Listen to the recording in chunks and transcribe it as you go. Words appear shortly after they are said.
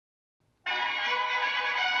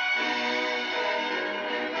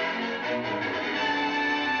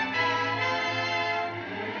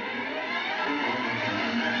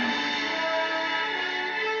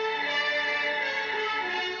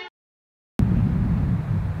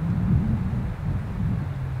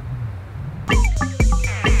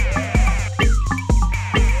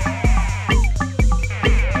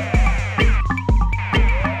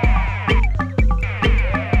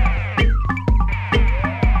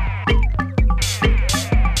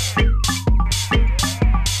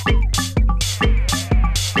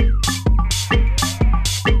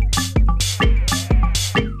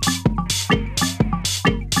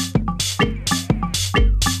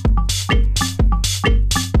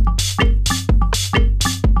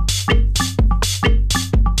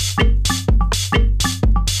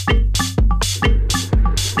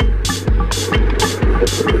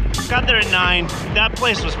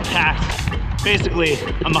place was packed. Basically,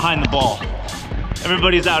 I'm behind the ball.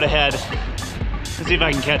 Everybody's out ahead. Let's see if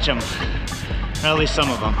I can catch them, or at least some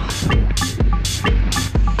of them.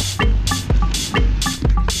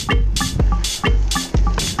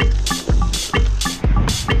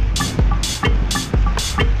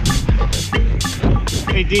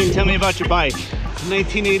 Hey Dean, tell me about your bike.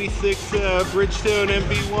 1986 Bridgestone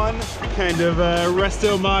MB1, kind of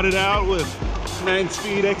resto modded out with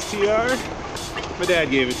 9-speed XTR. My dad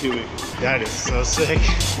gave it to me. That is so sick.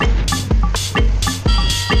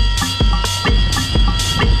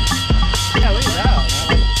 Yeah, look at that.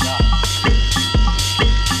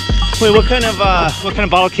 Wait, what kind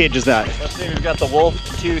of bottle cage is that? Let's see, we've got the Wolf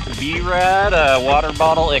Tooth V-Rad, water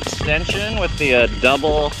bottle extension with the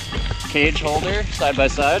double cage holder side by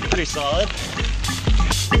side, pretty solid.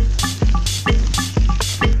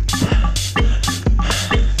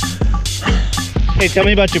 Hey, tell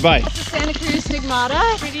me about your bike. It's a Santa Cruz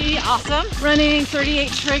Stigmata, pretty awesome. Running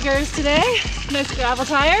 38 triggers today, nice gravel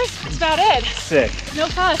tires, that's about it. Sick. No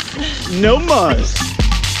fuss. No muzz.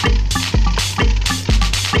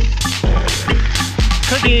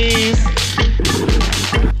 Cookies.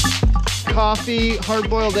 Coffee,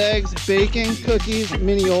 hard-boiled eggs, bacon, cookies,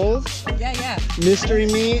 mini oles. Yeah. Mystery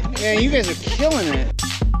meat. Man, you guys are killing it.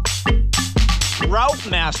 Route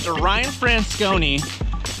Master Ryan Fransconi.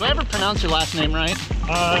 Do I ever pronounce your last name right?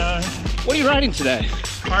 What are you riding today?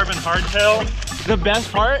 Carbon hardtail. The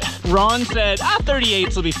best part, Ron said,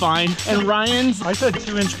 38s will be fine. And Ryan's, I said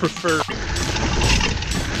 2-inch preferred.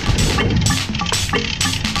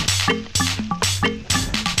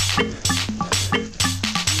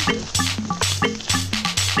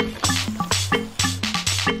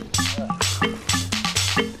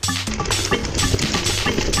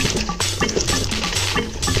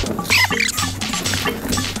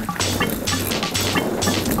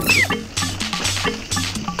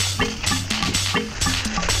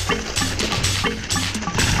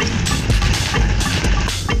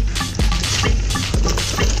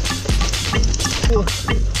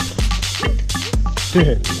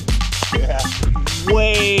 Yeah.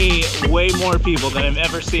 Way more people than I've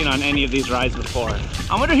ever seen on any of these rides before.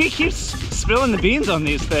 I wonder who keeps spilling the beans on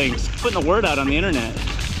these things, putting the word out on the internet.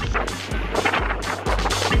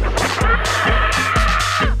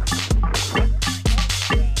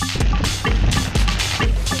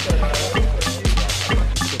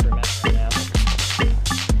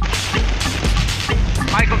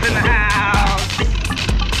 Michael's in the house.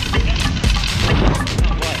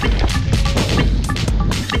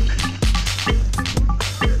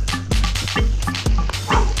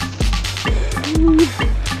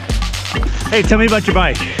 Hey, tell me about your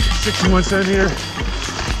bike. 61 centimeter.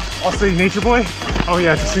 I'll say Nature Boy. Oh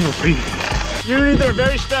yeah, it's a single speed. You're either a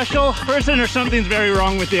very special person or something's very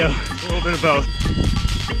wrong with you. A little bit of both.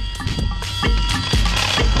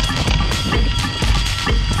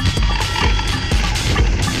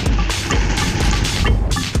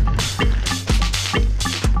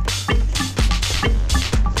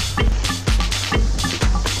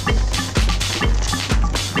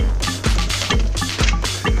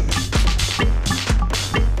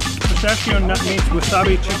 Pistachio nut meats,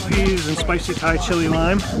 wasabi, chickpeas, and spicy Thai chili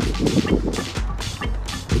lime.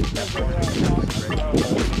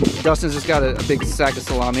 Dustin's just got a big sack of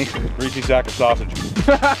salami. Greasy sack of sausage.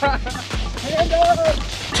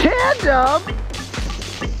 Tandem!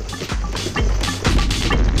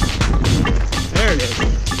 There it is.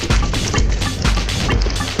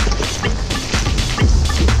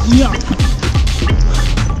 Yeah.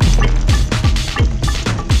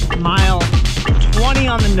 Mile 20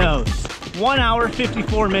 on the nose. 1 hour,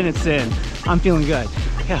 54 minutes in. I'm feeling good.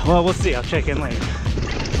 Yeah, well, we'll see. I'll check in later.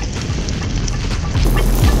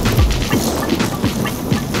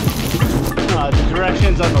 The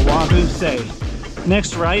directions on the Wahoo say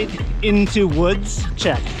next right into woods.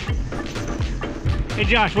 Check. Hey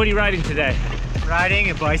Josh, what are you riding today? Riding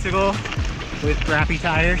a bicycle with crappy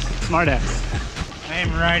tires. Smartass. I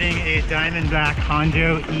am riding a Diamondback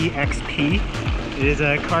Honjo EXP. It is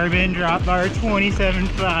a carbon drop bar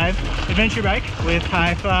 27.5 adventure bike with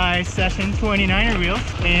Hi-Fi Session 29er wheels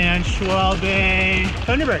and Schwalbe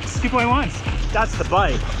Thunderbirds 2.1s. That's the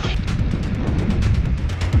bike.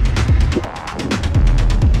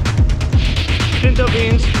 Pinto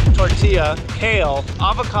beans, tortilla, kale,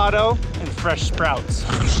 avocado, and fresh sprouts.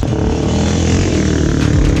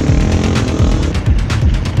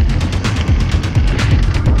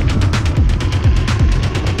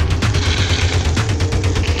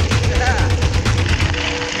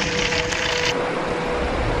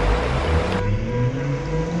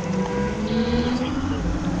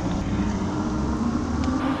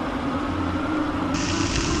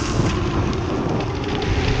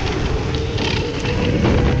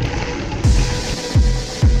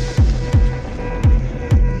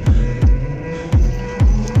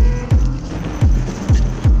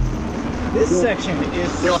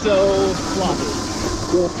 So floppy.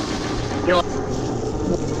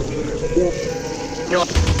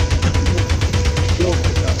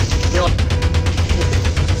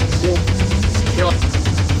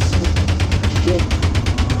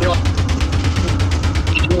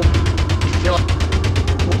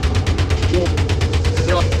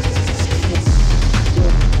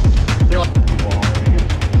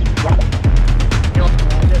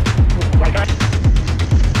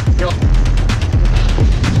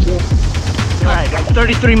 All right,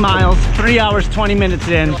 33 miles, 3 hours, 20 minutes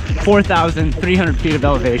in, 4,300 feet of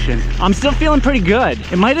elevation. I'm still feeling pretty good.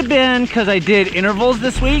 It might have been because I did intervals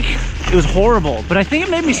this week. It was horrible, but I think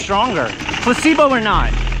it made me stronger. Placebo or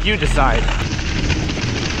not, you decide.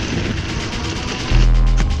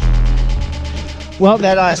 Well,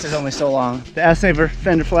 that ice is only so long. The S-Saver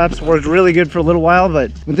fender flaps worked really good for a little while,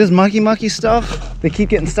 but with this mucky stuff, they keep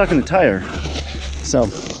getting stuck in the tire. So,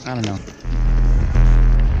 I don't know.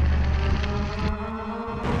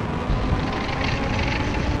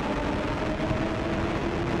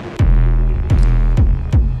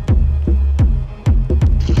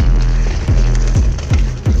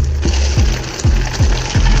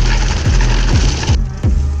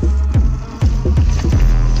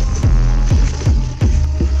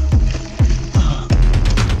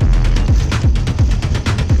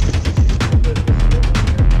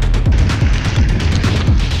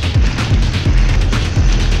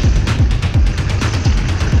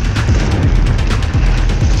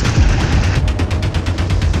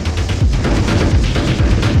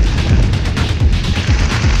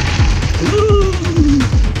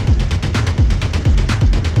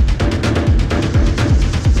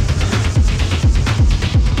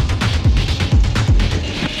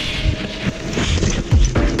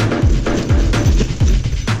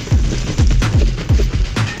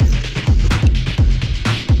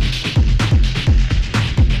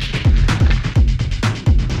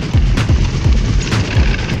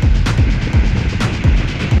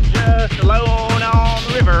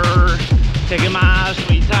 Taking my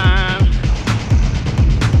sweet time.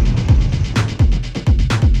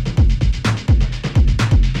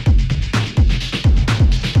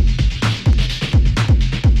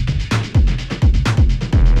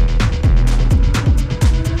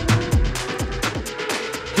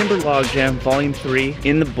 Timber Log Jam Volume 3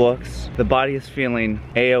 in the books. The body is feeling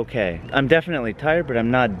a-okay. I'm definitely tired, but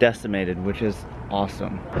I'm not decimated, which is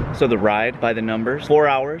awesome. So the ride, by the numbers, 4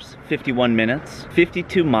 hours, 51 minutes,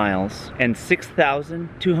 52 miles, and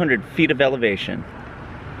 6,200 feet of elevation.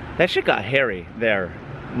 That shit got hairy there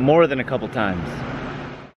more than a couple times.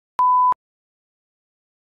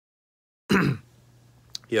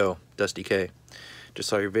 Yo, Dusty K. Just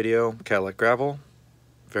saw your video, Cadillac Gravel.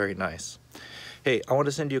 Very nice. Hey, I want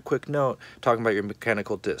to send you a quick note talking about your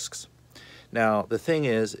mechanical discs. Now, the thing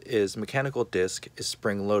is mechanical disc is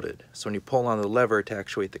spring-loaded. So when you pull on the lever to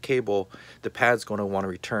actuate the cable, the pad's going to want to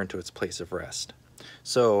return to its place of rest.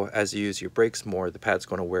 So as you use your brakes more, the pad's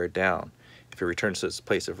going to wear down. If it returns to its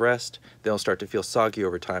place of rest, they'll start to feel soggy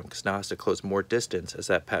over time because now it has to close more distance as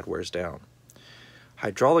that pad wears down.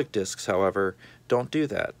 Hydraulic discs, however, don't do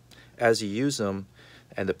that. As you use them,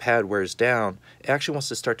 and the pad wears down, it actually wants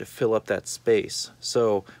to start to fill up that space,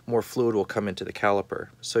 so more fluid will come into the caliper.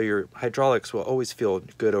 So your hydraulics will always feel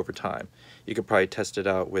good over time. You could probably test it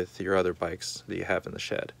out with your other bikes that you have in the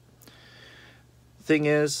shed. Thing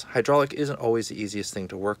is, hydraulic isn't always the easiest thing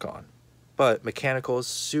to work on, but mechanical is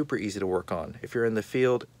super easy to work on. If you're in the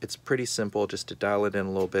field, it's pretty simple just to dial it in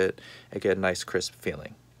a little bit and get a nice crisp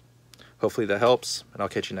feeling. Hopefully that helps, and I'll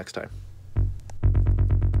catch you next time.